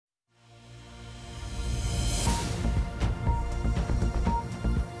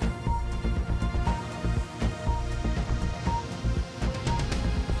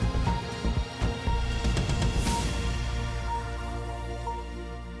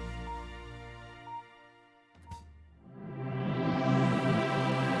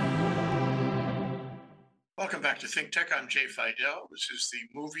Welcome back to ThinkTech. I'm Jay Fidell. This is the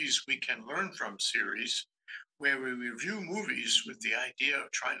Movies We Can Learn From series, where we review movies with the idea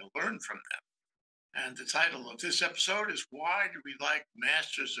of trying to learn from them. And the title of this episode is Why Do We Like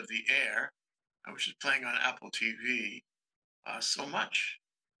Masters of the Air, which is playing on Apple TV so much.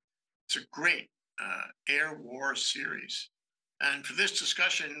 It's a great air war series. And for this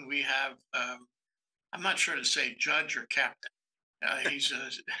discussion, we have, I'm not sure to say judge or captain. He's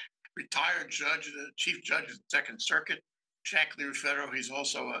a retired judge, the chief judge of the Second Circuit, Shackley Raffetto. He's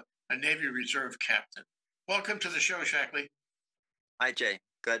also a Navy Reserve captain. Welcome to the show, Shackley. Hi, Jay.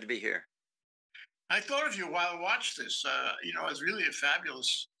 Glad to be here. I thought of you while I watched this. It's really a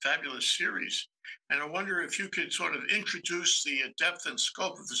fabulous series. And I wonder if you could sort of introduce the depth and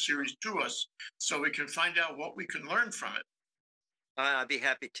scope of the series to us so we can find out what we can learn from it. I'd be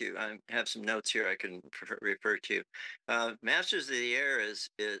happy to. I have some notes here I can refer to. Masters of the Air is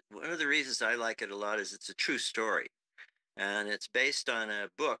one of the reasons I like it a lot is it's a true story. And it's based on a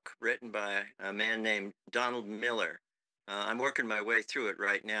book written by a man named Donald Miller. I'm working my way through it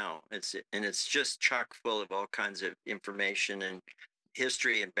right now. It's just chock full of all kinds of information and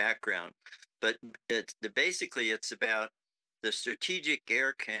history and background. But basically it's about the strategic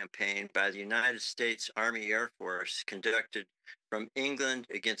air campaign by the United States Army Air Force conducted from England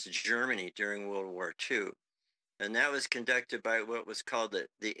against Germany during World War II. And that was conducted by what was called the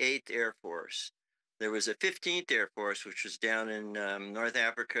 8th Air Force. There was a 15th Air Force, which was down in North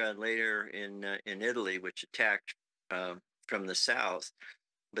Africa and later in Italy, which attacked from the south.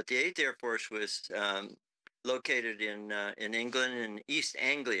 But the 8th Air Force was located in England and East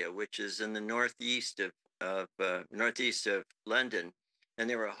Anglia, which is in the northeast of London, and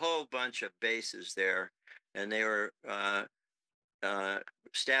there were a whole bunch of bases there, and they were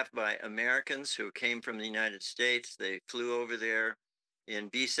staffed by Americans who came from the United States. They flew over there in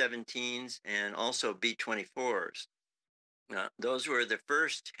B-17s and also B-24s. Those were the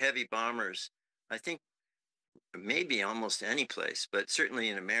first heavy bombers, I think, maybe almost any place, but certainly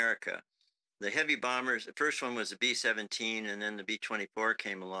in America. The heavy bombers, the first one was the B-17, and then the B-24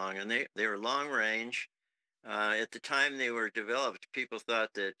 came along, and they were long range. At the time they were developed, people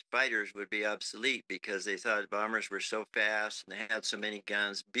thought that fighters would be obsolete because they thought bombers were so fast and they had so many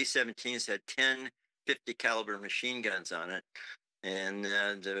guns. B-17s had 10 50 caliber machine guns on it. And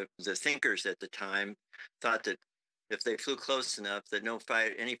the thinkers at the time thought that if they flew close enough, that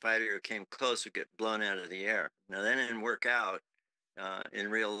any fighter who came close would get blown out of the air. Now that didn't work out in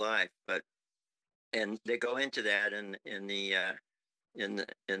real life, and they go into that in the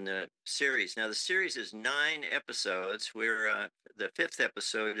series. Now the series is 9 episodes. Where the 5th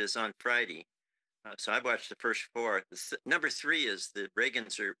episode is on Friday, so I watched the first 4. Number 3 is the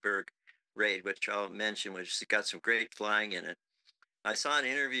Regensburg raid, which I'll mention, which has got some great flying in it. I saw an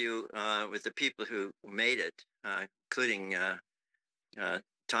interview with the people who made it, including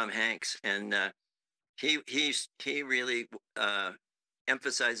Tom Hanks, and he really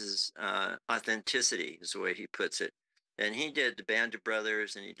emphasizes authenticity, is the way he puts it. And he did the Band of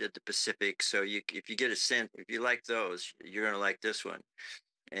Brothers, and he did the Pacific. So if you get a sense, if you like those, you're going to like this one.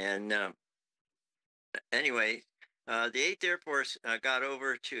 And anyway, the 8th Air Force got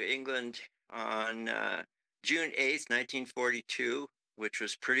over to England on June 8th, 1942, which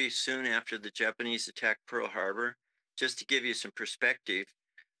was pretty soon after the Japanese attacked Pearl Harbor. Just to give you some perspective,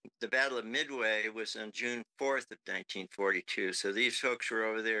 the Battle of Midway was on June 4th of 1942. So these folks were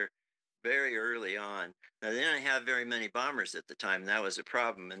over there very early on. Now, they didn't have very many bombers at the time. That was a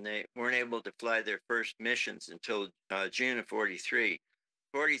problem, and they weren't able to fly their first missions until June of 43.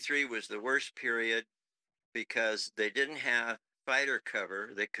 43 was the worst period because they didn't have fighter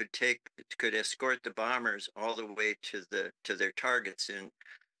cover that could escort the bombers all the way to their targets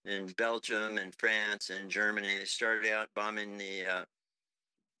in Belgium and France and Germany. They started out bombing the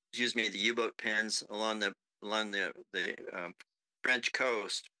U-boat pens along the French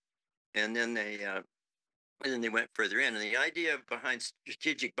coast, and then they went further in. And the idea behind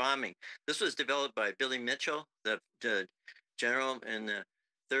strategic bombing, this was developed by Billy Mitchell, the general in the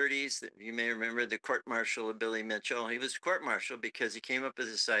 30s. You may remember the court-martial of Billy Mitchell. He was court-martial because he came up with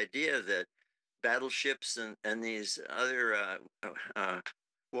this idea that battleships and these other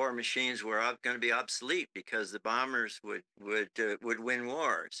war machines were going to be obsolete because the bombers would win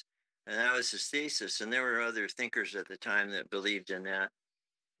wars. And that was his thesis. And there were other thinkers at the time that believed in that.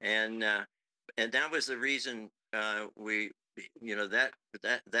 And that was the reason that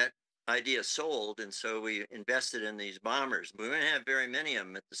idea sold. And so we invested in these bombers. We didn't have very many of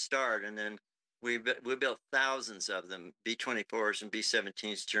them at the start. And then we built thousands of them, B-24s and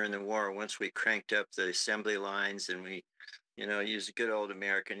B-17s during the war, once we cranked up the assembly lines and we used good old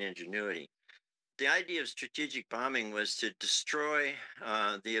American ingenuity. the idea of strategic bombing was to destroy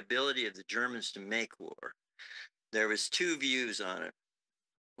the ability of the Germans to make war. There was two views on it.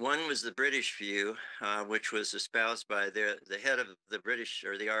 One was the British view, which was espoused by the head of the British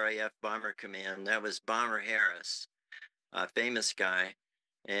or the RAF Bomber Command. That was Bomber Harris, a famous guy.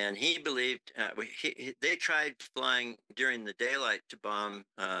 And he believed they tried flying during the daylight to bomb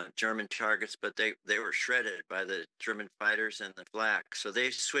German targets, but they were shredded by the German fighters and the flak. So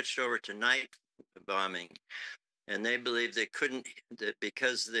they switched over to night bombing, and they believed they couldn't, that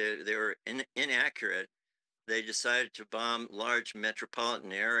because they were inaccurate. They decided to bomb large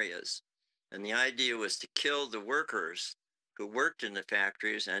metropolitan areas, and the idea was to kill the workers who worked in the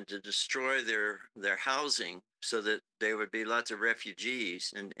factories and to destroy their housing so that there would be lots of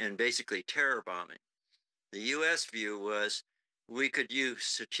refugees and basically terror bombing. The U.S. view was we could use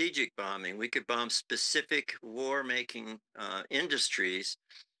strategic bombing. We could bomb specific war-making industries.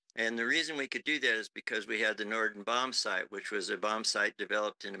 And the reason we could do that is because we had the Norden bomb site, which was a bomb site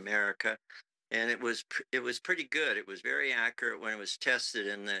developed in America. And it was pretty good. It was very accurate when it was tested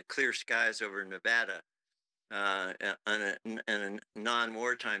in the clear skies over Nevada in a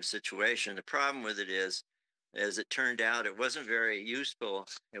non-wartime situation. The problem with it is, as it turned out, it wasn't very useful.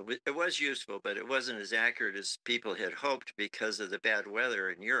 It was useful, but it wasn't as accurate as people had hoped because of the bad weather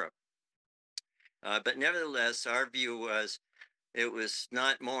in Europe. But nevertheless, our view was it was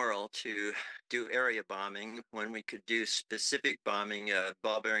not moral to do area bombing when we could do specific bombing,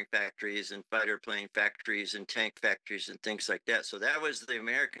 ball bearing factories and fighter plane factories and tank factories and things like that. So that was the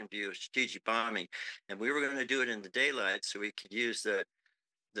American view of strategic bombing. And we were going to do it in the daylight so we could use the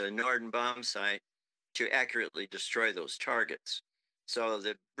Norden bomb site to accurately destroy those targets. So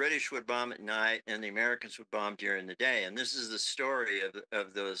the British would bomb at night and the Americans would bomb during the day. And this is the story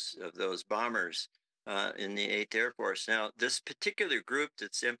of those bombers in the 8th Air Force. Now, this particular group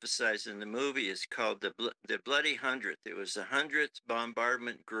that's emphasized in the movie is called the Bloody 100th. It was the 100th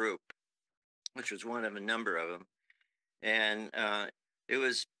Bombardment Group, which was one of a number of them. And it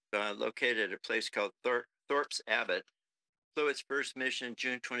was located at a place called Thorpe's Abbot. So its first mission,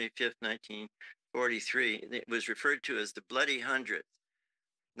 June 25th, 1943, it was referred to as the Bloody 100th.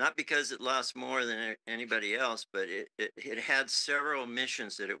 Not because it lost more than anybody else, but it had several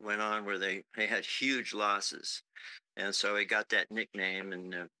missions that it went on where they had huge losses. And so it got that nickname.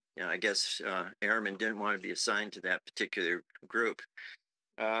 And I guess airmen didn't want to be assigned to that particular group.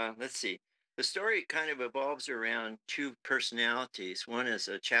 Let's see. The story kind of evolves around two personalities. One is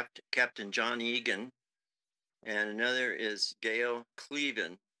Captain John Egan, and another is Gail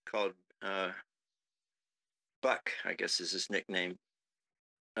Cleven, called Buck, I guess is his nickname.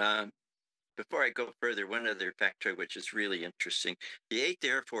 Before I go further, one other factoid which is really interesting. The 8th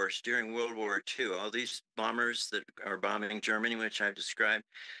Air Force during World War II, all these bombers that are bombing Germany, which I've described,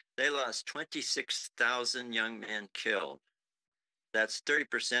 they lost 26,000 young men killed. That's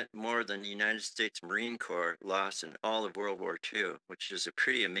 30% more than the United States Marine Corps lost in all of World War II, which is a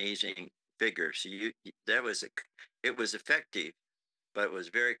pretty amazing figure. So it was effective, but it was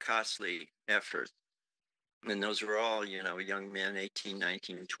very costly effort. And those were all, young men, 18,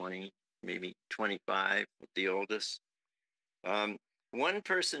 19, and 20, maybe 25 with the oldest. One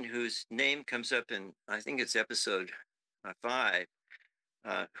person whose name comes up in, I think it's episode 5,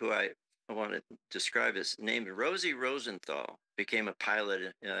 who I want to describe as named Rosie Rosenthal, became a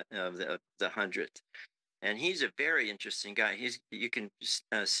pilot of the 100th. And he's a very interesting guy. You can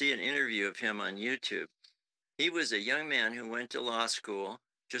see an interview of him on YouTube. He was a young man who went to law school,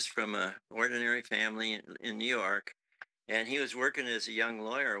 just from an ordinary family in New York. And he was working as a young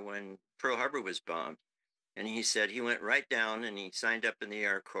lawyer when Pearl Harbor was bombed. And he said he went right down and he signed up in the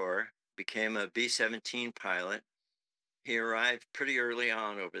Air Corps, became a B-17 pilot. He arrived pretty early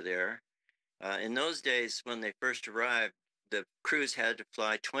on over there. In those days, when they first arrived, the crews had to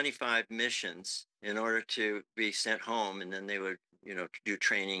fly 25 missions in order to be sent home. And then they would, do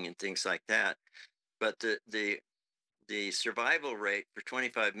training and things like that. But the survival rate for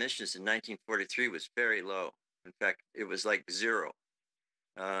 25 missions in 1943 was very low. In fact, it was like 0.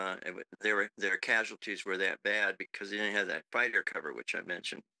 Their casualties were that bad because they didn't have that fighter cover, which I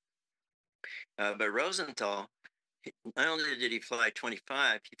mentioned. But Rosenthal, not only did he fly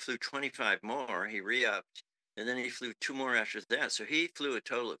 25, he flew 25 more. He re-upped, and then he flew 2 more after that. So he flew a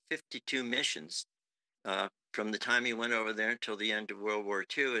total of 52 missions from the time he went over there until the end of World War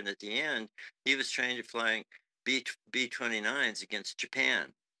II. And at the end, he was trained to flying B-29s against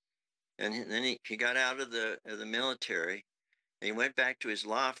Japan. And then he got out of the military, and he went back to his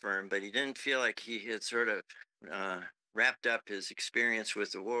law firm, but he didn't feel like he had sort of wrapped up his experience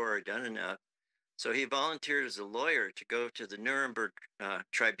with the war or done enough. So he volunteered as a lawyer to go to the Nuremberg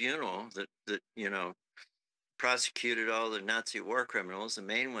tribunal that prosecuted all the Nazi war criminals, the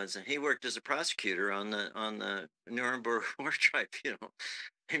main ones, and he worked as a prosecutor on the Nuremberg War Tribunal.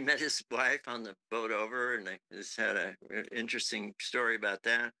 He met his wife on the boat over, and they just had an interesting story about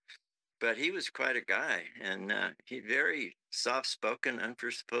that. But he was quite a guy, and he very soft-spoken,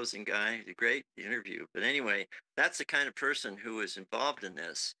 unpresupposing guy. A great interview. But anyway, that's the kind of person who was involved in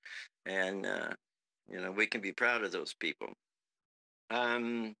this, and we can be proud of those people.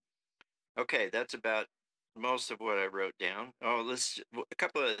 Okay, that's about most of what I wrote down. Oh, a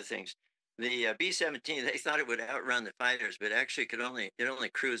couple other things. The B-17, they thought it would outrun the fighters, but actually it only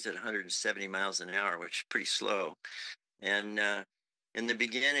cruised at 170 miles an hour, which is pretty slow. And in the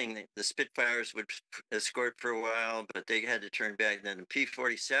beginning, the Spitfires would escort for a while, but they had to turn back. Then the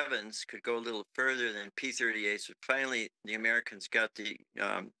P-47s could go a little further than P-38s. But finally, the Americans got the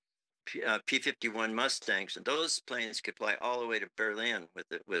P-51 Mustangs, and those planes could fly all the way to Berlin with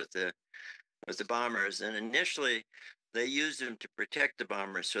the bombers. And initially, they used them to protect the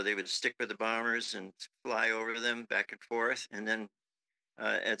bombers, so they would stick with the bombers and fly over them back and forth. And then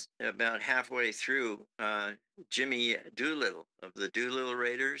at about halfway through, Jimmy Doolittle of the Doolittle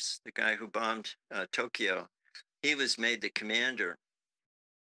Raiders, the guy who bombed Tokyo, he was made the commander,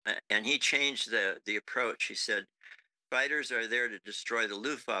 and he changed the approach. He said, fighters are there to destroy the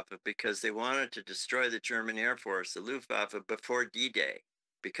Luftwaffe because they wanted to destroy the German Air Force, the Luftwaffe, before D-Day,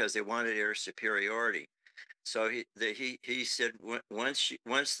 because they wanted air superiority. So he said,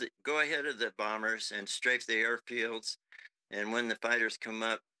 go ahead of the bombers and strafe the airfields, and when the fighters come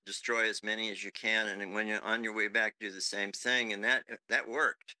up, destroy as many as you can, and when you're on your way back, do the same thing. And that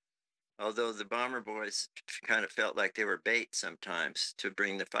worked. Although the bomber boys kind of felt like they were bait sometimes to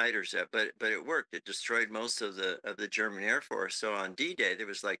bring the fighters up, but it worked. It destroyed most of the German Air Force. So on D-Day, there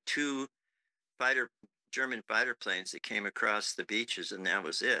was like 2 German fighter planes that came across the beaches, and that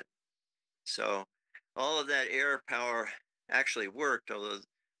was it. So all of that air power actually worked, although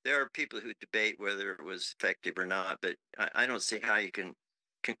there are people who debate whether it was effective or not, but I don't see how you can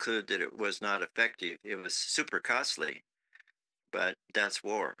conclude that it was not effective. It was super costly, but that's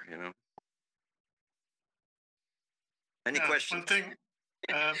war, Any questions?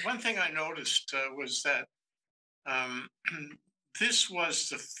 One thing I noticed was that this was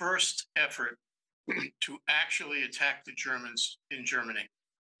the first effort to actually attack the Germans in Germany,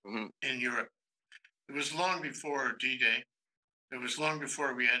 in Europe. It was long before D-Day. It was long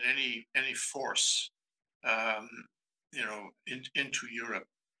before we had any force, into Europe,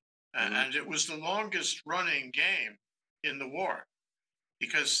 and it was the longest running game in the war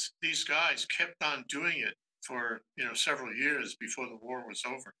because these guys kept on doing it for several years before the war was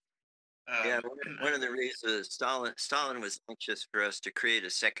over. Yeah, one of the reasons Stalin was anxious for us to create a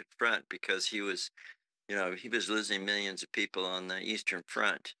second front because he was losing millions of people on the Eastern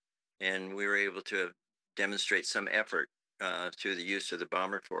Front, and we were able to demonstrate some effort through the use of the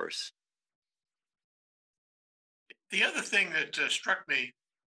bomber force. The other thing that struck me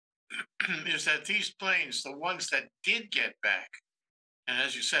is that these planes, the ones that did get back, and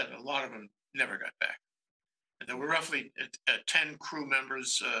as you said, a lot of them never got back. And there were roughly 10 crew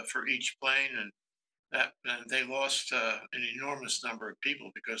members for each plane, and they lost an enormous number of people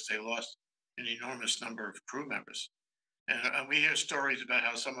because they lost an enormous number of crew members. And we hear stories about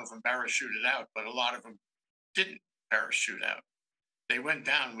how some of them parachuted out, but a lot of them didn't parachute out. They went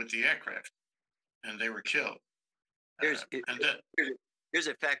down with the aircraft, and they were killed. Here's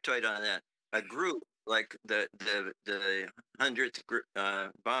a factoid on that. A group like the 100th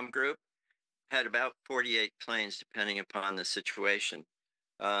bomb group had about 48 planes, depending upon the situation.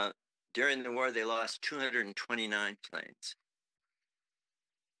 During the war, they lost 229 planes.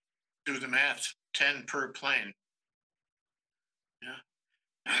 Do the math, 10 per plane. Yeah.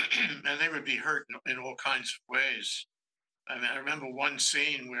 And they would be hurt in all kinds of ways. I mean, I remember one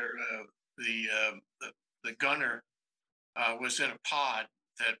scene where the gunner was in a pod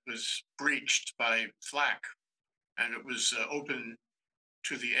that was breached by flak, and it was open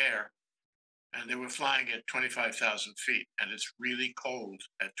to the air, and they were flying at 25,000 feet, and it's really cold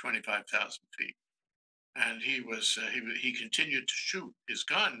at 25,000 feet. And he continued to shoot his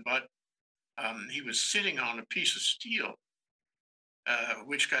gun, but he was sitting on a piece of steel,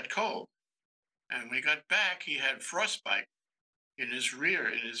 which got cold. And when he got back, he had frostbite in his rear,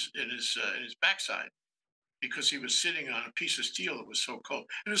 in his backside, because he was sitting on a piece of steel that was so cold.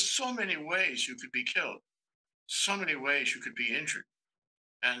 And there's so many ways you could be killed, so many ways you could be injured.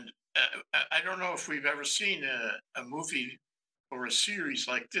 And I don't know if we've ever seen a movie or a series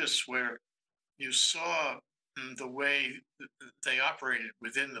like this where you saw the way they operated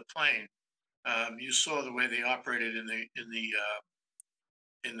within the plane You saw the way they operated in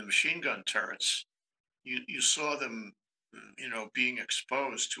the machine gun turrets. You saw them, being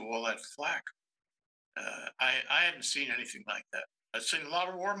exposed to all that flak. I hadn't seen anything like that. I've seen a lot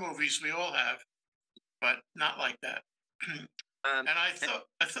of war movies. We all have, but not like that. And Um, I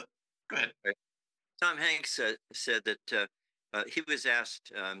thought. Go ahead. Tom Hanks said that he was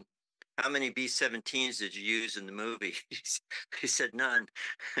asked, how many B-17s did you use in the movie? He said none.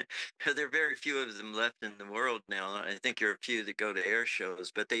 There are very few of them left in the world now. I think there are a few that go to air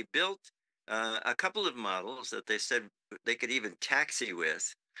shows, but they built a couple of models that they said they could even taxi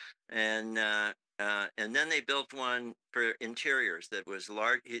with, and then they built one for interiors that was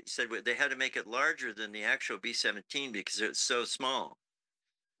large. He said they had to make it larger than the actual B-17 because it was so small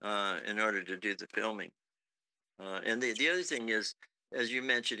in order to do the filming. And the other thing is, as you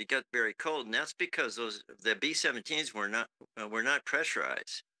mentioned, it got very cold, and that's because the B-17s were not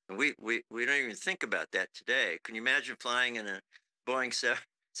pressurized. And we don't even think about that today. Can you imagine flying in a Boeing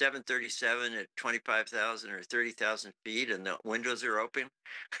 737 at 25,000 or 30,000 feet and the windows are open?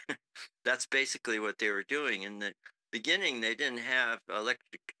 That's basically what they were doing. In the beginning, they didn't have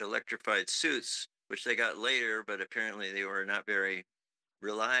electrified suits, which they got later, but apparently they were not very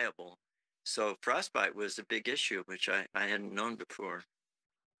reliable. So frostbite was a big issue, which I hadn't known before.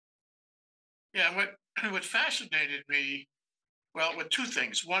 Yeah, what fascinated me, well, with two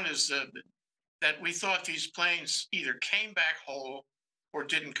things. One is that we thought these planes either came back whole or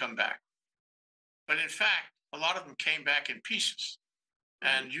didn't come back. But in fact, a lot of them came back in pieces. Mhm.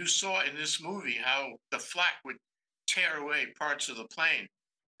 And you saw in this movie how the flak would tear away parts of the plane,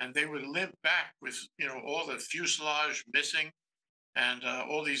 and they would limp back with all the fuselage missing, and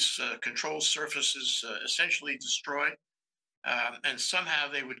all these control surfaces essentially destroyed. And somehow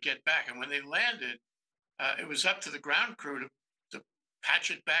they would get back. And when they landed, it was up to the ground crew to patch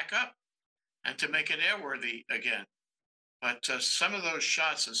it back up and to make it airworthy again. But some of those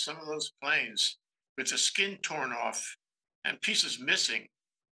shots of some of those planes with the skin torn off and pieces missing,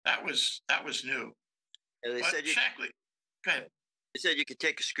 that was new. And But Shackley, go ahead. they said you could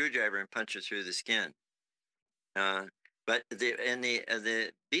take a screwdriver and punch it through the skin. Uh, but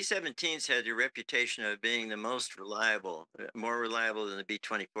the B-17s had a reputation of being the most reliable, more reliable than the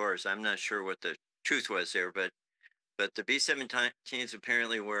B-24s. I'm not sure what the truth was there, but the B-17s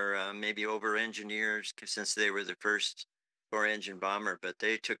apparently were maybe over-engineered since they were the first four-engine bomber, but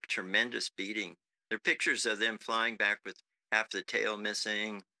they took tremendous beating. There are pictures of them flying back with half the tail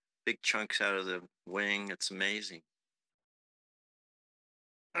missing, big chunks out of the wing. It's amazing.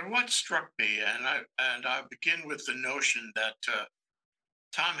 But what struck me, and I begin with the notion that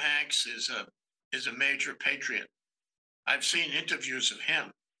Tom Hanks is a major patriot. I've seen interviews of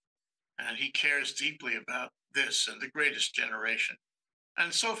him, and he cares deeply about this and the greatest generation.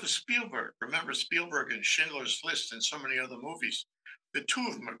 And so for Spielberg, remember Spielberg and Schindler's List and so many other movies. The two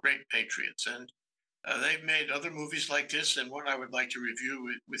of them are great patriots, and they've made other movies like this. And one I would like to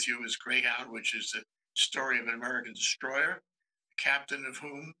review with you is Greyhound, which is the story of an American destroyer, captain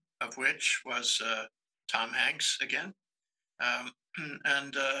of which was Tom Hanks again. Um,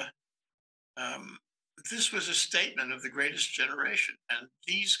 and um, this was a statement of the greatest generation. And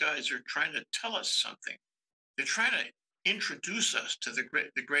these guys are trying to tell us something. They're trying to introduce us to the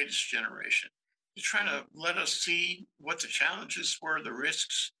greatest generation. They're trying to let us see what the challenges were, the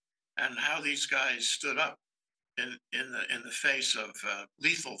risks, and how these guys stood up in the face of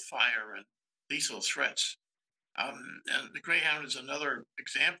lethal fire and lethal threats. And the Greyhound is another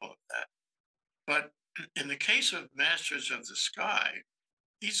example of that. But in the case of Masters of the Sky,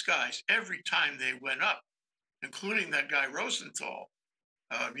 these guys, every time they went up, including that guy Rosenthal,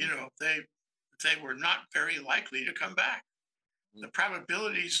 they were not very likely to come back. The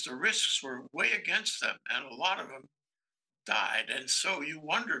probabilities, the risks were way against them, and a lot of them died. And so you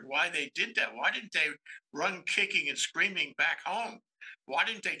wondered why they did that. Why didn't they run kicking and screaming back home? Why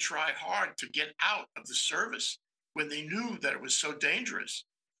didn't they try hard to get out of the service when they knew that it was so dangerous?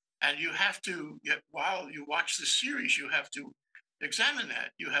 And you have to, while you watch the series, you have to examine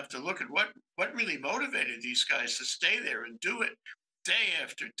that. You have to look at what really motivated these guys to stay there and do it day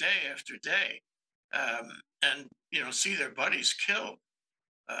after day after day, and see their buddies killed.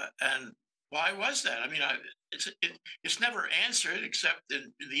 And why was that? I mean, it's never answered except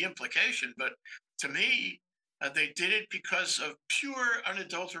in the implication. But to me, they did it because of pure,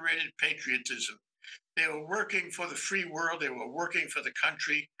 unadulterated patriotism. They were working for the free world. They were working for the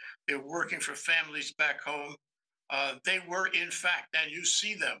country. They were working for families back home. They were, in fact, and you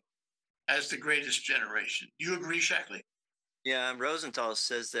see them as the greatest generation. You agree, Shackley? Yeah, Rosenthal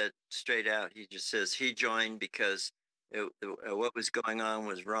says that straight out. He just says he joined because what was going on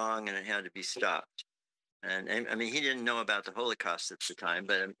was wrong and it had to be stopped. And I mean, he didn't know about the Holocaust at the time,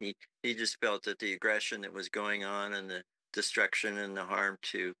 but he just felt that the aggression that was going on and the destruction and the harm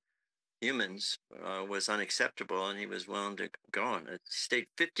to humans was unacceptable, and he was willing to go on. It stayed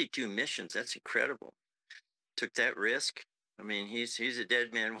 52 missions. That's incredible. Took that risk. I mean, he's a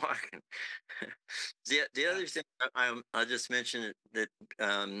dead man walking. The other thing I'll just mention that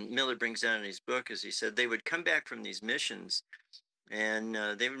Miller brings out in his book is he said they would come back from these missions, and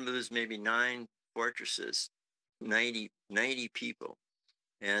they would lose maybe 9 fortresses, 90 people,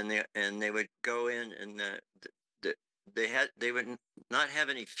 and they would go in, and they would not have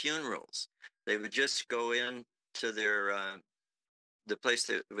any funerals. They would just go in to their the place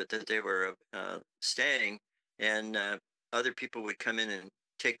that they were staying, and other people would come in and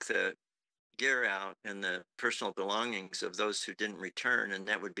take the gear out and the personal belongings of those who didn't return, and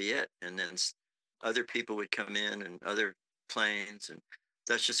that would be it. And then other people would come in, and other planes, and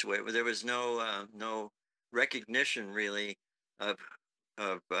that's just the way. There was no recognition really of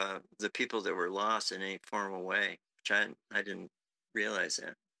the people that were lost in any formal way, which I didn't realize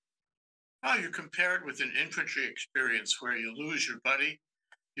that. Well, you compare it with an infantry experience where you lose your buddy,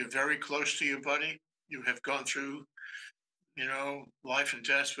 you're very close to your buddy, you have gone through, life and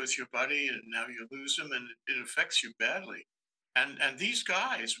death with your buddy, and now you lose him, and it affects you badly. And these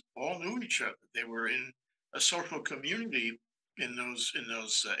guys all knew each other. They were in a social community in those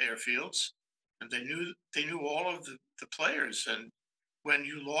airfields, and they knew all of the players. And when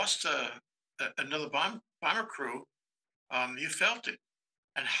you lost another bomber crew, you felt it.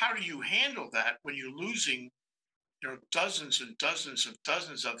 And how do you handle that when you're losing, dozens and dozens of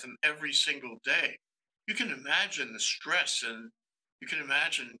dozens of them every single day? You can imagine the stress, and you can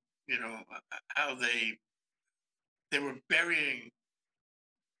imagine, how they were burying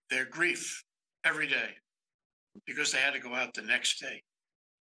their grief every day because they had to go out the next day.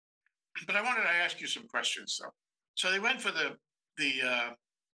 But I wanted to ask you some questions, though. So they went for the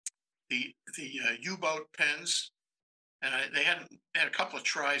U-boat pens, and they had a couple of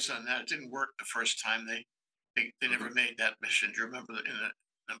tries on that. It didn't work the first time. They never made that mission. Do you remember in the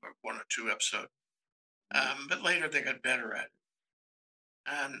number 1 or 2 episode? But later they got better at it.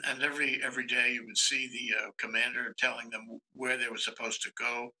 And every day you would see the commander telling them where they were supposed to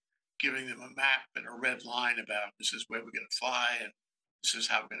go, giving them a map and a red line about this is where we're going to fly, and this is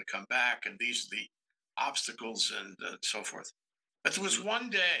how we're going to come back, and these are the obstacles, and so forth. But there was one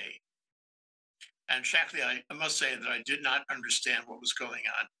day, and Shackley, I must say that I did not understand what was going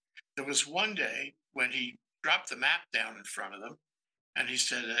on. There was one day when he dropped the map down in front of them, and he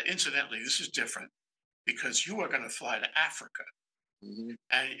said, incidentally, this is different because you are going to fly to Africa. Mm-hmm.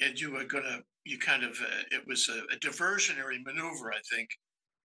 And you were going to, it was a diversionary maneuver, I think.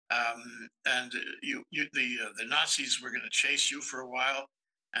 And the Nazis were going to chase you for a while,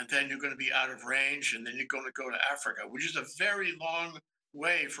 and then you're going to be out of range, and then you're going to go to Africa, which is a very long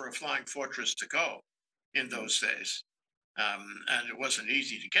way for a flying fortress to go in those days. And it wasn't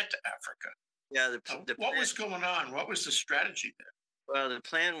easy to get to Africa. Yeah. What was going on? What was the strategy there? Well, the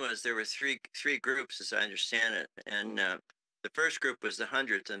plan was there were three groups, as I understand it, and the first group was the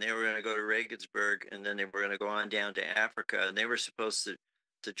 100th, and they were going to go to Regensburg, and then they were going to go on down to Africa, and they were supposed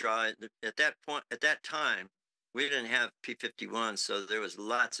to draw at that time. We didn't have P-51, so there was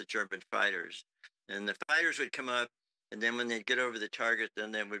lots of German fighters, and the fighters would come up, and then when they'd get over the target,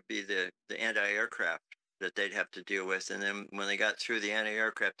 then there would be the anti-aircraft that they'd have to deal with, and then when they got through the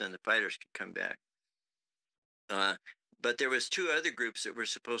anti-aircraft, then the fighters could come back. But there was 2 other groups that were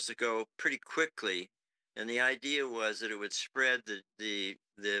supposed to go pretty quickly, and the idea was that it would spread the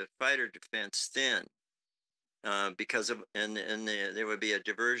fighter defense thin, because of there would be a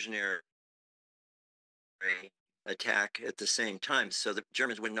diversionary attack at the same time, so the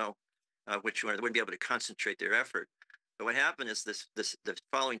Germans wouldn't know which one. They wouldn't be able to concentrate their effort. But what happened is the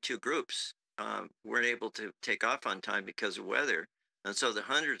following 2 groups weren't able to take off on time because of weather, and so the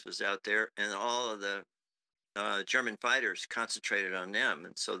 100th was out there, and all of the German fighters concentrated on them,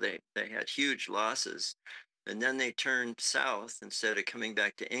 and so they had huge losses. And then they turned south instead of coming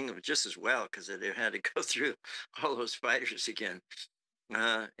back to England, just as well, because they had to go through all those fighters again.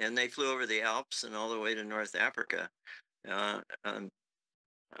 And they flew over the Alps and all the way to North Africa. I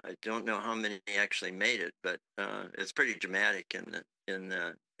don't know how many actually made it, but it's pretty dramatic in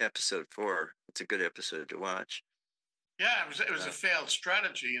episode 4. It's a good episode to watch. Yeah, it was a failed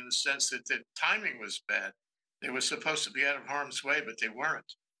strategy in the sense that the timing was bad. They were supposed to be out of harm's way, but they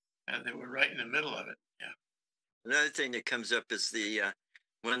weren't, and they were right in the middle of it. Yeah. Another thing that comes up is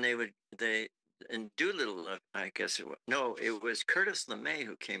when Doolittle, I guess it was. No, it was Curtis LeMay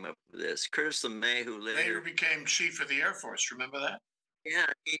who came up with this. Curtis LeMay, who Later later, became chief of the Air Force. Remember that? yeah,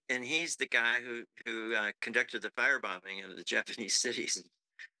 and he's the guy who conducted the firebombing of the Japanese cities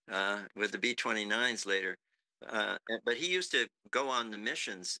with the B-29s later. But he used to go on the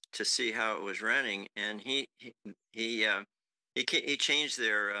missions to see how it was running, and he changed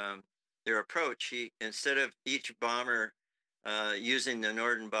their approach. He, instead of each bomber using the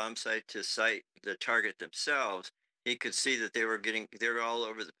Norden bomb sight to sight the target themselves, he could see that they were all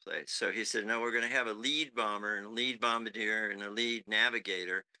over the place. So he said, no, we're going to have a lead bomber and a lead bombardier and a lead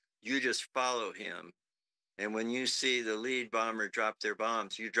navigator. You just follow him. And when you see the lead bomber drop their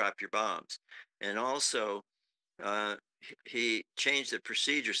bombs, you drop your bombs. And also, uh, he changed the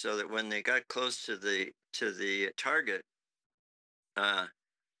procedure so that when they got close to the target, uh,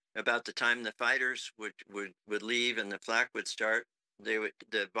 about the time the fighters would leave and the flak would start, the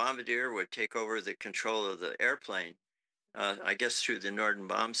bombardier would take over the control of the airplane. I guess through the Norden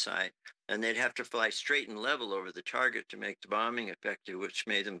bomb sight, and they'd have to fly straight and level over the target to make the bombing effective, which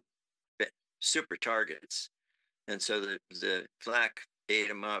made them super targets. And so the flak ate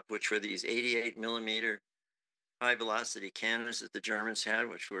them up, which were these 88 millimeter high velocity cannons that the Germans had,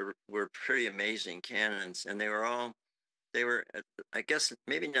 which were pretty amazing cannons, and they were, I guess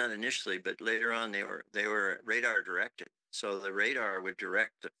maybe not initially, but later on they were radar directed. So the radar would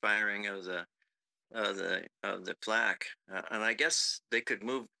direct the firing of the flak, and I guess they could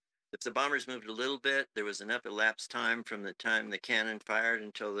move. If the bombers moved a little bit, there was enough elapsed time from the time the cannon fired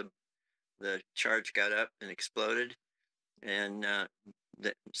until the charge got up and exploded, and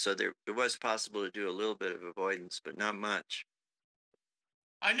so it was possible to do a little bit of avoidance, but not much.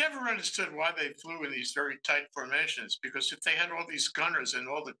 I never understood why they flew in these very tight formations, because if they had all these gunners and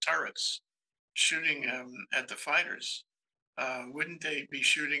all the turrets shooting at the fighters, wouldn't they be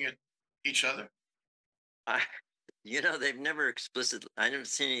shooting at each other? I, they've never explicitly. I never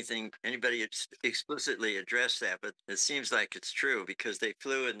seen anybody explicitly address that, but it seems like it's true because they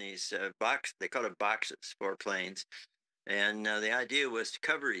flew in these They call it boxes, 4 planes, and the idea was to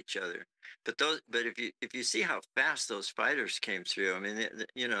cover each other. But if you see how fast those fighters came through, I mean,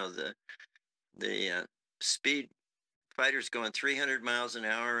 the speed fighters going 300 miles an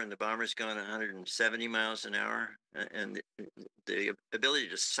hour and the bombers going 170 miles an hour, and the ability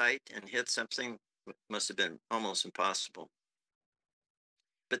to sight and hit something must have been almost impossible.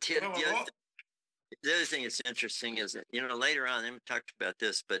 But Well, the other thing that's interesting is that, later on, I haven't talked about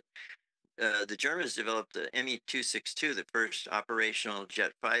this, but the Germans developed the Me-262, the first operational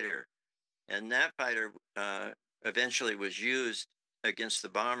jet fighter. And that fighter eventually was used against the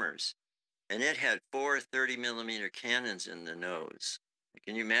bombers. And it had 4 30-millimeter cannons in the nose.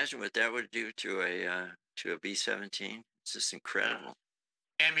 Can you imagine what that would do to a B-17? It's just incredible.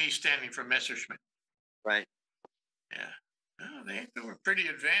 ME standing for Messerschmitt. Right. Yeah. Oh, they were pretty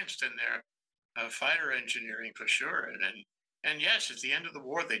advanced in their fighter engineering for sure. And yes, at the end of the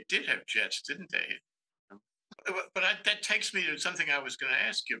war, they did have jets, didn't they? But that takes me to something I was going to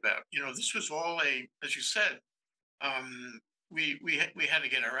ask you about. This was all as you said, um, we had to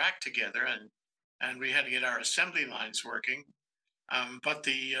get our act together, and we had to get our assembly lines working. But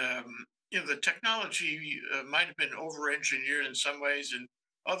the technology might have been over engineered in some ways, and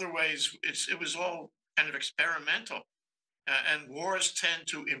other ways it was all kind of experimental. And wars tend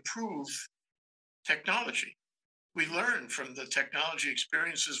to improve technology. We learn from the technology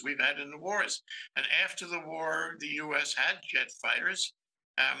experiences we've had in the wars. And after the war, the U.S. had jet fighters.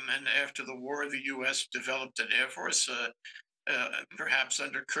 And after the war, the U.S. developed an Air Force, perhaps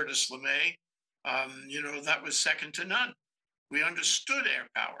under Curtis LeMay. That was second to none. We understood air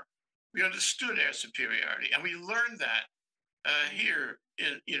power. We understood air superiority. And we learned that here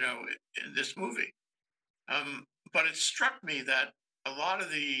in this movie. But it struck me that a lot of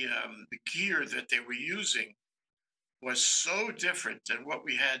the gear that they were using was so different than what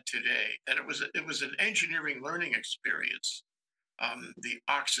we had today, and it was an engineering learning experience. The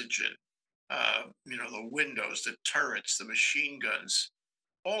oxygen, the windows, the turrets, the machine guns,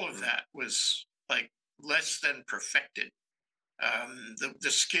 all of that was like less than perfected.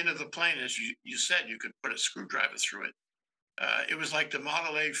 The skin of the plane, as you said, you could put a screwdriver through it. It was like the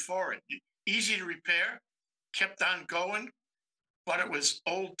Model A Ford, easy to repair, kept on going, but it was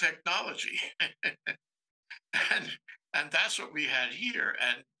old technology. and and that's what we had here.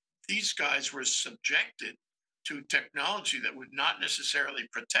 And these guys were subjected to technology that would not necessarily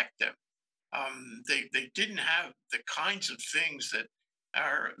protect them. They didn't have the kinds of things that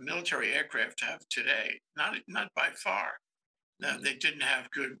our military aircraft have today. Not by far. They didn't have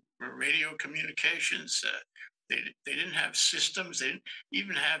good radio communications. They didn't have systems. They didn't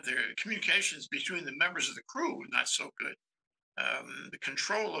even have their communications between the members of the crew were not so good. The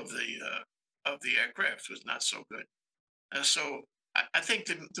control of the aircraft was not so good. So I think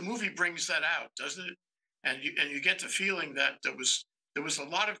the movie brings that out, doesn't it? And you get the feeling that there was a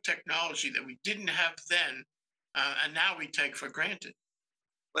lot of technology that we didn't have then, and now we take for granted.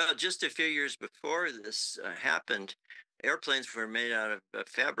 Well, just a few years before this happened, airplanes were made out of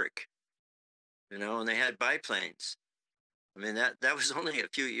fabric, and they had biplanes. I mean, that was only a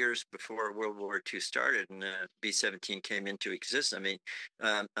few years before World War II started and B-17 came into existence. I mean,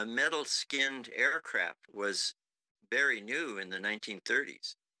 a metal-skinned aircraft was very new in the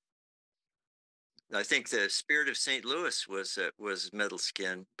 1930s. I think the Spirit of St. Louis was metal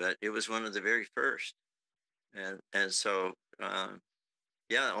skinned, but it was one of the very first. And so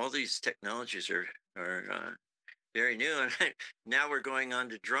yeah, all these technologies are very new, and now we're going on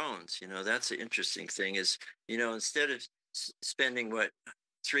to drones. That's the interesting thing is, instead of spending what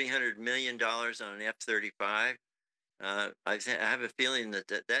 $300 million on an F-35, I have a feeling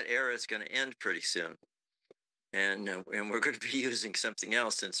that era is going to end pretty soon, and we're going to be using something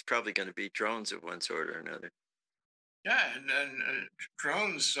else, and it's probably going to be drones of one sort or another. Yeah, and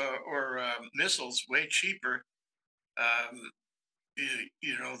drones or missiles way cheaper,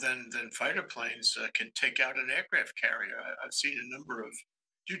 than fighter planes can take out an aircraft carrier. I've seen a number of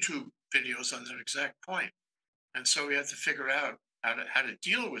YouTube videos on that exact point, and so we have to figure out how to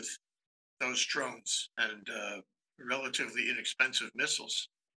deal with those drones and relatively inexpensive missiles,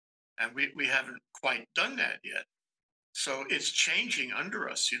 and we haven't quite done that yet. So it's changing under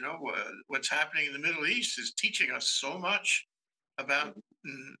us. What's happening in the Middle East is teaching us so much about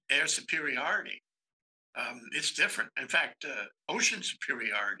air superiority. It's different. In fact, ocean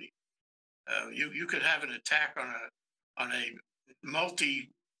superiority. You could have an attack on a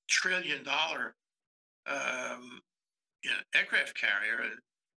multi-trillion-dollar um, aircraft carrier,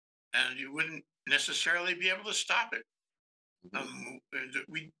 and you wouldn't necessarily be able to stop it. Mhm.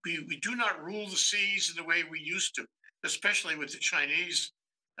 We do not rule the seas in the way we used to, especially with the Chinese,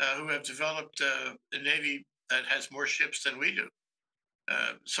 who have developed a navy that has more ships than we do.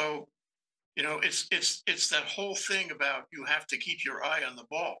 So it's that whole thing about you have to keep your eye on the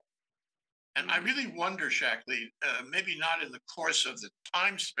ball. And I Mhm. really wonder, Shackley, maybe not in the course of the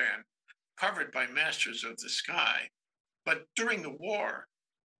time span covered by Masters of the Sky, but during the war,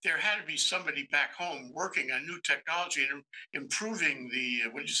 there had to be somebody back home working on new technology and improving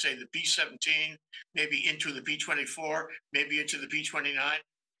what did you say, the B-17, maybe into the B-24, maybe into the B-29.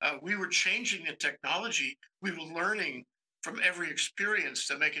 We were changing the technology. We were learning from every experience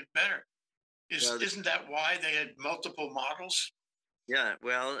to make it better. Well, Isn't that why they had multiple models? yeah,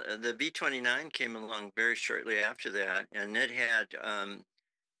 well, the B-29 came along very shortly after that, and it had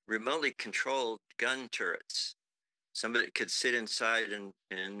remotely controlled gun turrets. Somebody could sit inside and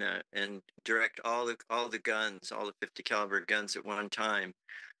direct all the guns, all the 50 caliber guns at one time,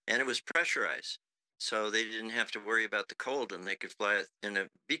 and it was pressurized, so they didn't have to worry about the cold, and they could fly it. And a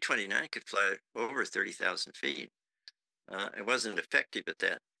B-29 could fly over 30,000 feet. It wasn't effective at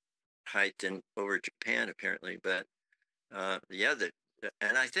that height and over Japan apparently, but yeah,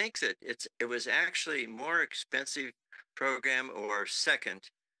 and I think that it was actually more expensive program or second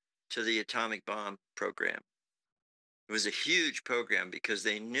to the atomic bomb program. It was a huge program because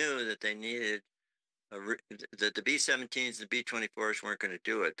they knew that they needed that the B-17s and the B-24s weren't going to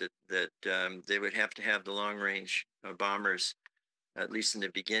do it. That they would have to have the long range bombers at least in the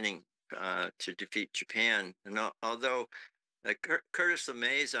beginning to defeat Japan. And although Curtis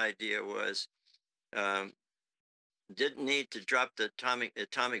LeMay's idea was um, didn't need to drop the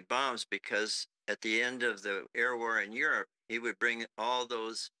atomic bombs because at the end of the air war in Europe, he would bring all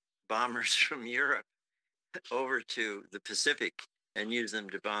those bombers from Europe over to the Pacific and use them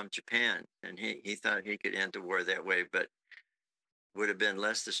to bomb Japan. And he thought he could end the war that way, but would have been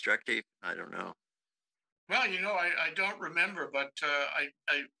less destructive. I don't know. Well, I don't remember, but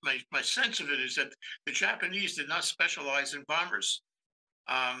my sense of it is that the Japanese did not specialize in bombers.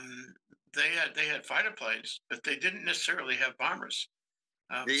 Um, they had fighter planes, but they didn't necessarily have bombers.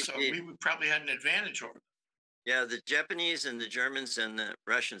 So The we would probably had an advantage over them. Yeah, the Japanese and the Germans and the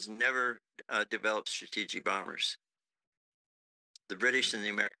Russians never developed strategic bombers. The British and the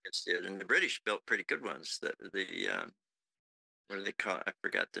Americans did, and the British built pretty good ones. What do they call it? I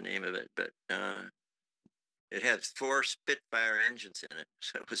forgot the name of it, but it had 4 Spitfire engines in it,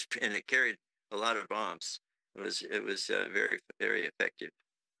 so and it carried a lot of bombs. It was very very effective.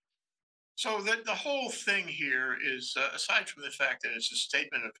 So the whole thing here is, aside from the fact that it's a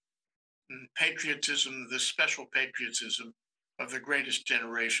statement of patriotism, the special patriotism of the greatest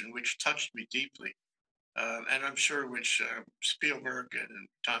generation, which touched me deeply. and I'm sure which Spielberg and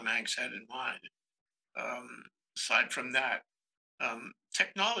Tom Hanks had in mind. Aside from that,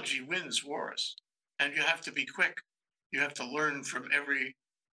 technology wins wars, and you have to be quick. You have to learn from every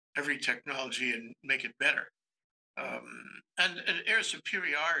technology and make it better. And air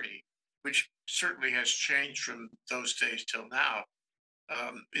superiority, which certainly has changed from those days till now,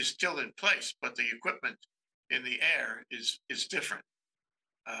 is still in place, but the equipment in the air is different.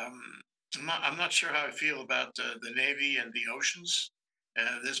 Um, I'm not sure how I feel about the Navy and the oceans.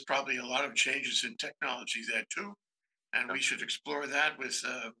 There's probably a lot of changes in technology there too, and Oh, we should explore that with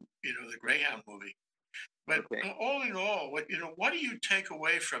the Greyhound movie. But okay. all in all, what do you take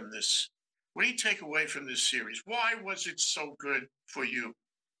away from this? What do you take away from this series? Why was it so good for you?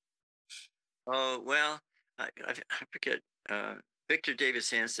 Oh, well, I forget. Victor Davis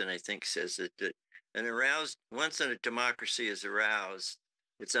Hanson, I think, says that an aroused once a democracy is aroused,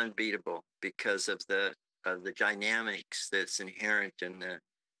 it's unbeatable because of the dynamics that's inherent in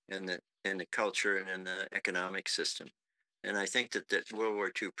the culture and in the economic system. And I think that World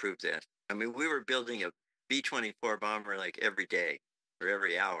War II proved that. I mean, we were building a B-24 bomber like every day or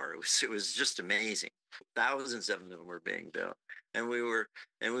every hour. It was just amazing. Thousands of them were being built, and we were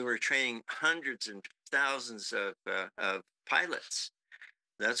training hundreds and thousands of pilots.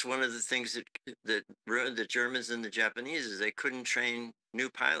 That's one of the things that ruined the Germans and the Japanese is they couldn't train new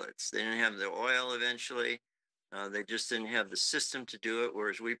pilots. They didn't have the oil eventually. They just didn't have the system to do it.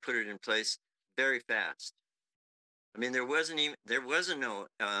 Whereas we put it in place very fast. I mean, there wasn't no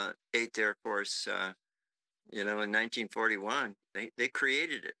Eighth Air Force. In 1941, they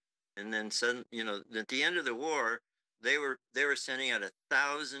created it, and then suddenly, at the end of the war, they were sending out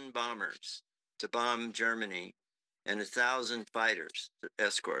 1,000 bombers to bomb Germany, and 1,000 fighters to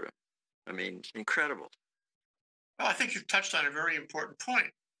escort them. I mean, incredible. Well, I think you've touched on a very important point.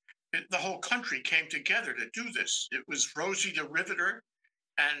 The whole country came together to do this. It was Rosie the Riveter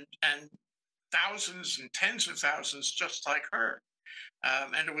and thousands and tens of thousands just like her.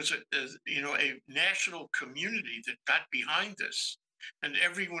 And it was a national community that got behind this, and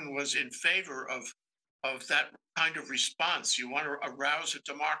everyone was in favor of that kind of response. You want to arouse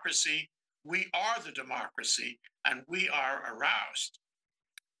a democracy? We are the democracy, and we are aroused.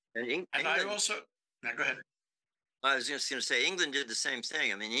 And And I England, also now go ahead. I was just going to say, England did the same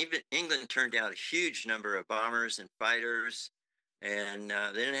thing. I mean, even England turned out a huge number of bombers and fighters, and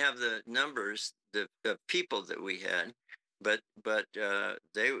they didn't have the numbers, the people that we had, but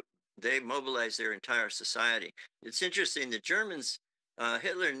they mobilized their entire society. It's interesting. The Germans,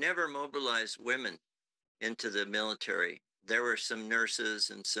 Hitler never mobilized women into the military. There were some nurses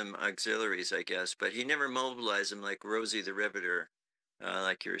and some auxiliaries, I guess, but he never mobilized them like Rosie the Riveter,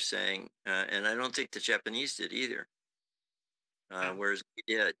 like you were saying. And I don't think the Japanese did either, Yeah, whereas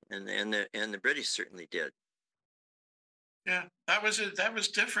we did, and the British certainly did. yeah, that was it. That was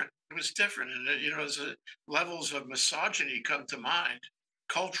different. It was different, and as levels of misogyny come to mind,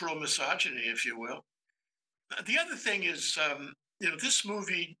 cultural misogyny, if you will. The other thing is, this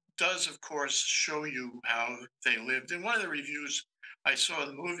movie does, of course, show you how they lived. In one of the reviews I saw of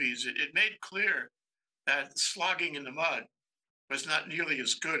the movies, it made clear that slogging in the mud was not nearly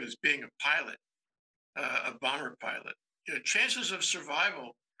as good as being a pilot, a bomber pilot. Chances of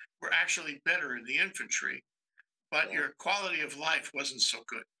survival were actually better in the infantry, but Yeah, your quality of life wasn't so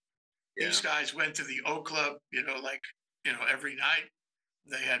good. These yeah, guys went to the O Club, like, every night.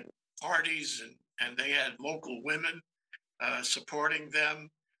 They had parties and they had local women supporting them,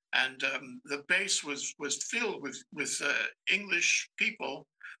 and the base was filled with English people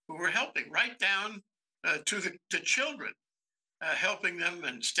who were helping right down to the children, helping them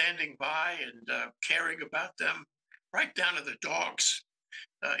and standing by and caring about them, right down to the dogs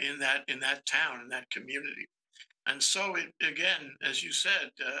in that town in that community. And so it again, as you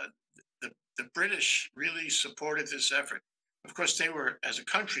said, the British really supported this effort. Of course, they were as a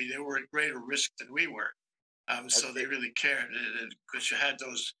country they were at greater risk than we were. I'll So tell, they really cared because you had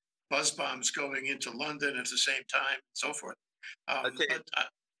those buzz bombs going into London at the same time and so forth. I'll tell you, But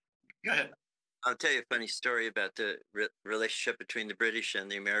go ahead. I'll tell you a funny story about the relationship between the British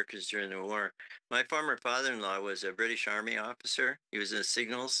and the Americans during the war. My former father-in-law was a British Army officer. He was in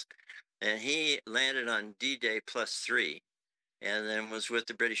signals, and he landed on D-Day +3, and then was with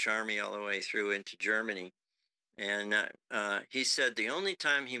the British Army all the way through into Germany. And he said the only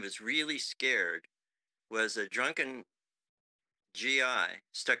time he was really scared was a drunken GI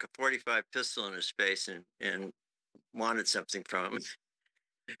stuck a 45 pistol in his face and wanted something from him.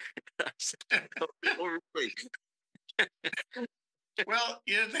 I said, oh, oh, really? Well,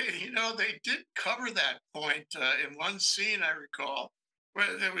 yeah, they did cover that point in one scene I recall.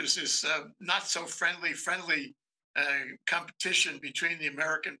 where there was this not so friendly competition between the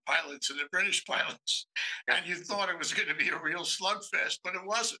American pilots and the British pilots, Yeah, and you thought it was going to be a real slugfest, but it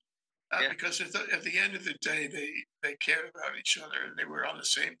wasn't. yeah, Because at the end of the day, they cared about each other and they were on the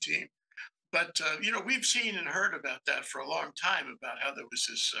same team. But we've seen and heard about that for a long time about how there was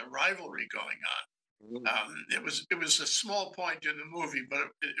this rivalry going on. mhm, It was a small point in the movie, but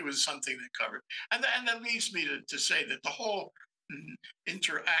it was something they covered, and that leads me to say that the whole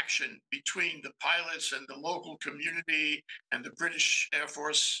interaction between the pilots and the local community and the British Air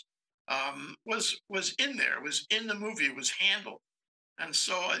Force was in there, was in the movie, it was handled, and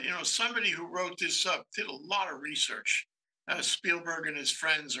so somebody who wrote this up did a lot of research. Spielberg and his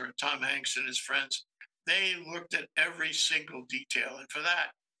friends, or Tom Hanks and his friends, they looked at every single detail, and for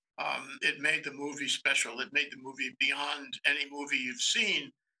that it made the movie special. It made the movie beyond any movie you've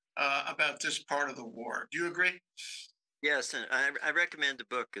seen about this part of the war. Do you agree? yes, and I recommend the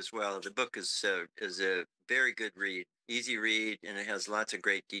book as well. The book is a very good read, easy read, and it has lots of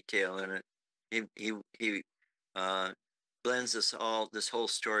great detail in it. He uh, blends this whole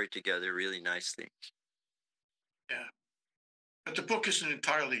story together really nicely. Yeah. But the book isn't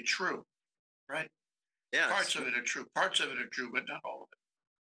entirely true, right? Yes. Parts of it are true. Parts of it are true, but not all of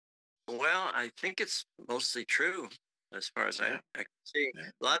Well, I think it's mostly true as far as it. Yeah. I can see. Yeah.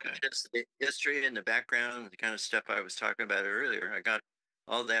 A lot of Okay. it is the history and the background, the kind of stuff I was talking about earlier. I got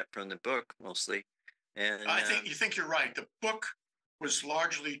all that from the book mostly. And I think you think you're right. The book was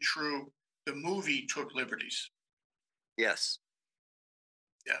largely true. The movie took liberties. yes,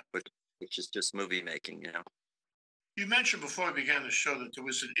 Yeah. which, which is just movie making, you know. You mentioned before we began the show that there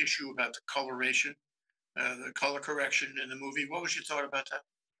was an issue about the coloration, the color correction in the movie. What was your thought about that?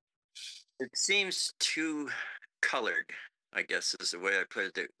 It seems too colored, I guess is the way I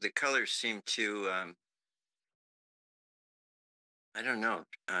put it. The colors seem too, I don't know,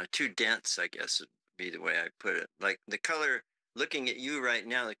 too dense, I guess would be the way I put it. Like the color, looking at you right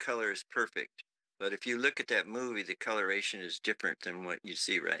now, the color is perfect. But if you look at that movie, the coloration is different than what you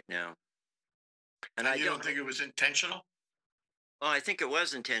see right now. And And I you don't, don't think it was intentional? oh, I think it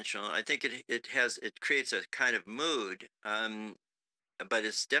was intentional. I think it creates a kind of mood. But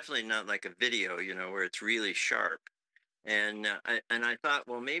it's definitely not like a video, you know, where it's really sharp. And I thought,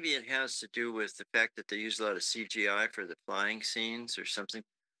 well, maybe it has to do with the fact that they use a lot of CGI for the flying scenes or something.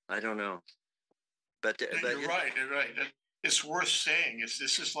 I don't know, but No, but you're right. You're right. It's worth saying.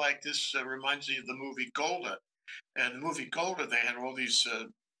 This is like this reminds me of the movie Golda. And the movie Golda, they had all these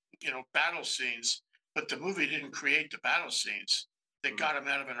battle scenes, but the movie didn't create the battle scenes. They Mhm. got them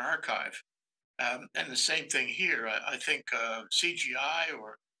out of an archive. And the same thing here. I think CGI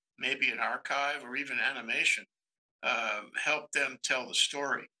or maybe an archive or even animation helped them tell the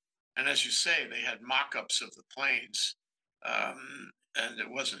story. And as you say, they had mock-ups of the planes, and it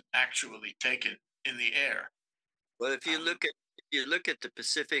wasn't actually taken in the air. Well, if you Um, look at the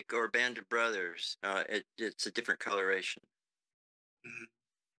Pacific or Band of Brothers, it's a different coloration. mhm.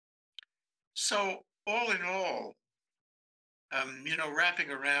 So all in all,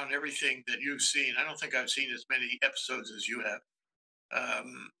 wrapping around everything that you've seen, I don't think I've seen as many episodes as you have.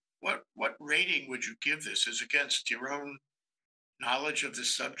 What rating would you give this? Is against your own knowledge of the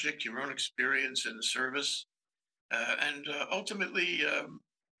subject, your own experience in the service, and ultimately,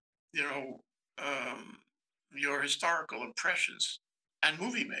 you know, um, your historical impressions and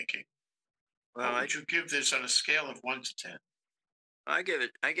movie making. Well, What would you give this on a scale of 1 to 10? I give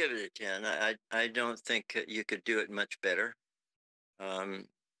it a 10. I don't think you could do it much better. Um,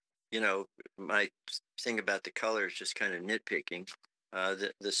 you know, my thing about the color is just kind of nitpicking.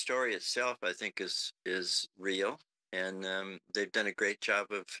 The story itself, I think, is real, and they've done a great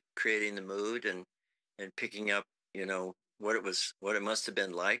job of creating the mood and picking up, you know, what it must have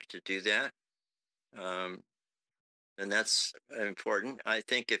been like to do that. Um, and that's important. I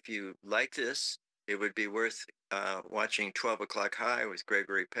think if you like this, it would be worth watching 12 O'Clock High with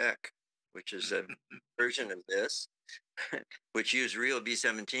Gregory Peck, which is a version of this, which used real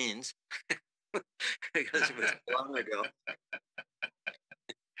B-17s because it was long ago.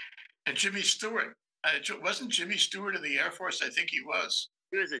 And Jimmy Stewart. Wasn't Jimmy Stewart in the Air Force? I think he was.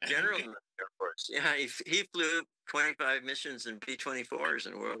 He was a And he general in the Air Force. Yeah, he flew 25 missions in B-24s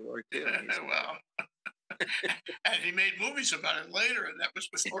in World War II. well, and he made movies about it later, and that was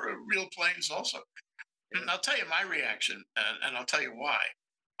before real planes also. Yeah. And I'll tell you my reaction, and I'll tell you why.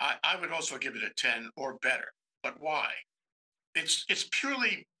 I would also give it a 10 or better. But why? It's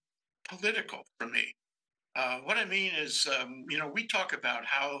purely political for me. What I mean is, we talk about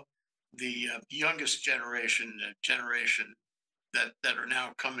how the youngest generation, that are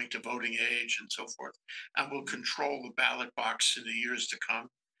now coming to voting age and so forth, and will control the ballot box in the years to come.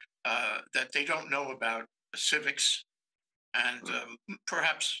 That they don't know about civics, and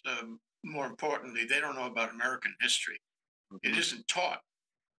perhaps more importantly, they don't know about American history. It Mm-hmm. isn't taught,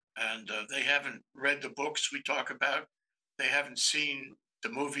 and they haven't read the books we talk about. They haven't seen the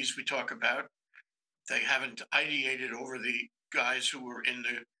movies we talk about. They haven't ideated over the guys who were in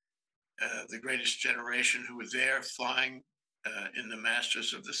the greatest generation, who were there flying in the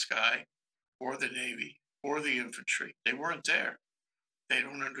masters of the sky, or the Navy, or the infantry. They weren't there. They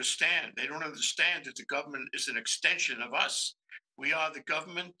don't understand. They don't understand that the government is an extension of us. We are the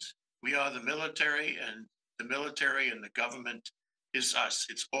government. We are the military, and the military and the government is us.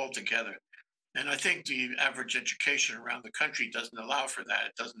 It's all together. And I think the average education around the country doesn't allow for that.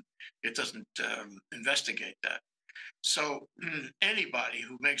 It doesn't. It doesn't investigate that. So anybody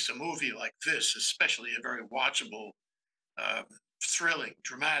who makes a movie like this, especially a very watchable, uh, thrilling,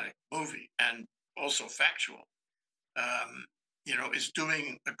 dramatic movie, and also factual, um, is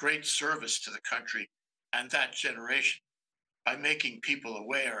doing a great service to the country and that generation by making people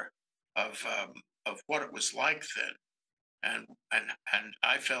aware of what it was like then, and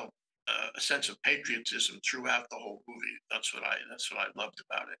I felt a sense of patriotism throughout the whole movie. That's what I loved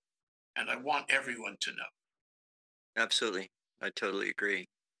about it, and I want everyone to know. Absolutely, I totally agree.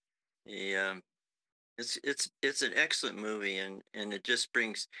 The it's an excellent movie, and it just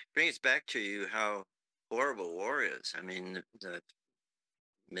brings back to you how horrible war is. I mean, the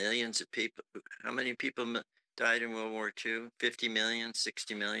millions of people. How many people died in World War II? 50 million,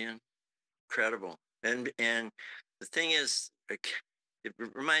 60 million. Incredible. And the thing is, it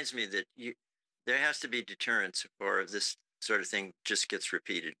reminds me that there has to be deterrence, or this sort of thing just gets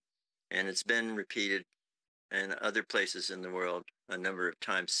repeated, and it's been repeated in other places in the world a number of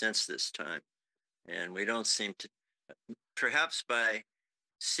times since this time, and we don't seem to. Perhaps by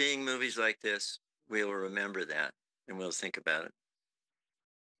seeing movies like this, we'll remember that and we'll think about it.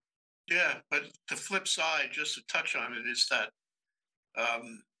 Yeah, but the flip side, just to touch on it, is that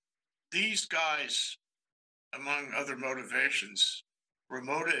um, these guys, among other motivations, were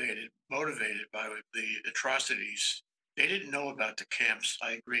motivated by the atrocities. They didn't know about the camps,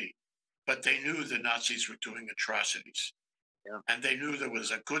 I agree, but they knew the Nazis were doing atrocities, Yeah. and they knew there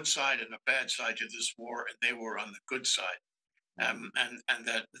was a good side and a bad side to this war, and they were on the good side, and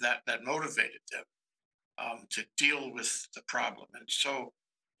that motivated them to deal with the problem. And so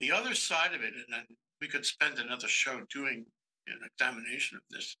the other side of it, and then we could spend another show doing an examination of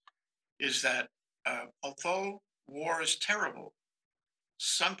this, is that although war is terrible,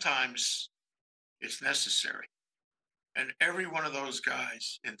 sometimes it's necessary. And every one of those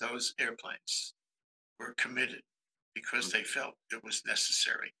guys in those airplanes were committed because Mm. they felt it was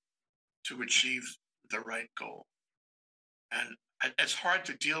necessary to achieve the right goal. And it's hard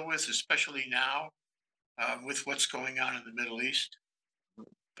to deal with, especially now with what's going on in the Middle East.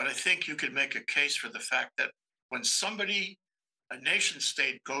 But I think you could make a case for the fact that when a nation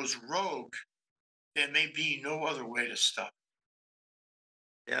state goes rogue, there may be no other way to stop.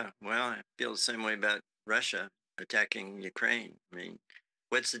 Yeah, well, I feel the same way about Russia attacking Ukraine. I mean,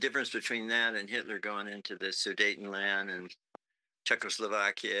 what's the difference between that and Hitler going into the Sudetenland and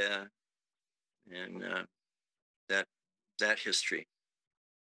Czechoslovakia and that that history?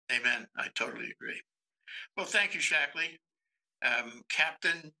 Amen. I totally agree. Well, thank you, Shackley.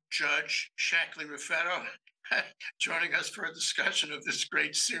 Captain Judge Shackley Raffetto, joining us for a discussion of this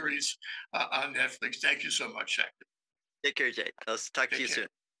great series on Netflix. Thank you so much, Shackley. Take care, Jay. I'll talk to Take you care. soon.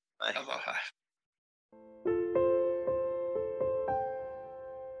 Bye. Aloha.